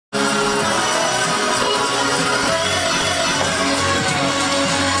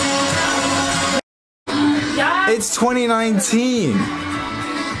It's 2019.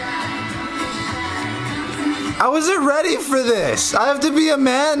 I wasn't ready for this. I have to be a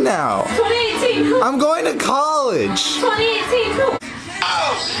man now. 2018. I'm going to college. 2018.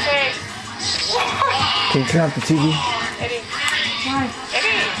 Hey. Can you turn off the TV? Eddie. Why?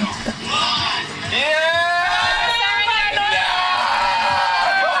 Eddie. Yeah.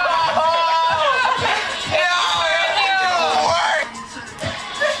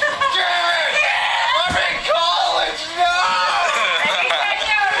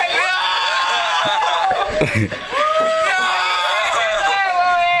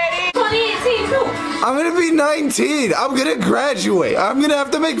 I'm gonna be 19. I'm gonna graduate. I'm gonna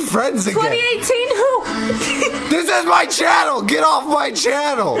have to make friends again. 2018 who? This is my channel. Get off my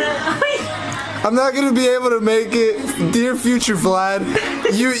channel. I'm not gonna be able to make it. Dear future Vlad,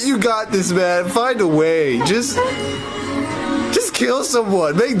 you got this, man. Find a way. Just kill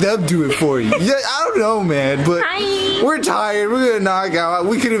someone. Make them do it for you. Yeah, I don't know, man, but we're tired. We're gonna knock out.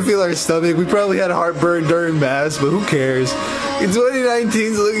 We couldn't feel our stomach. We probably had heartburn during mass, but who cares?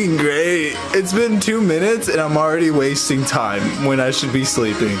 2019's looking great. It's been 2 minutes and I'm already wasting time when I should be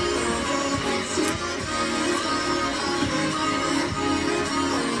sleeping.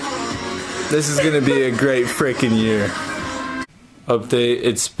 This is gonna be a great freaking year. Update,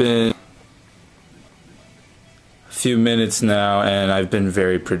 it's been a few minutes now and I've been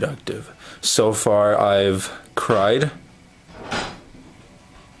very productive. So far I've cried.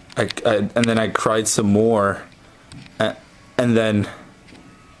 And then I cried some more. And then,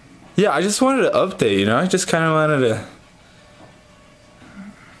 yeah, I just wanted to update, you know? I just kind of wanted to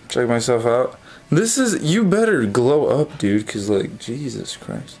check myself out. This is, you better glow up, dude, because, like, Jesus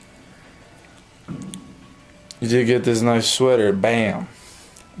Christ. You did get this nice sweater. Bam.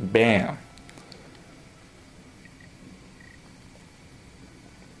 Bam.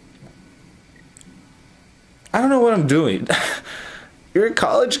 I don't know what I'm doing. You're a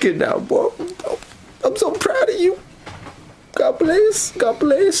college kid now, boy. I'm so proud of you. God bless, God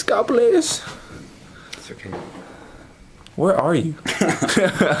bless, God bless. It's okay. Where are you?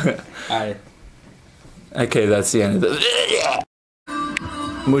 Hi. Okay, that's the end of the video.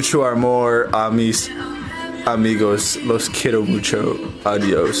 Mucho amor, amigos. Los quiero mucho.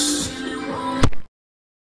 Adios.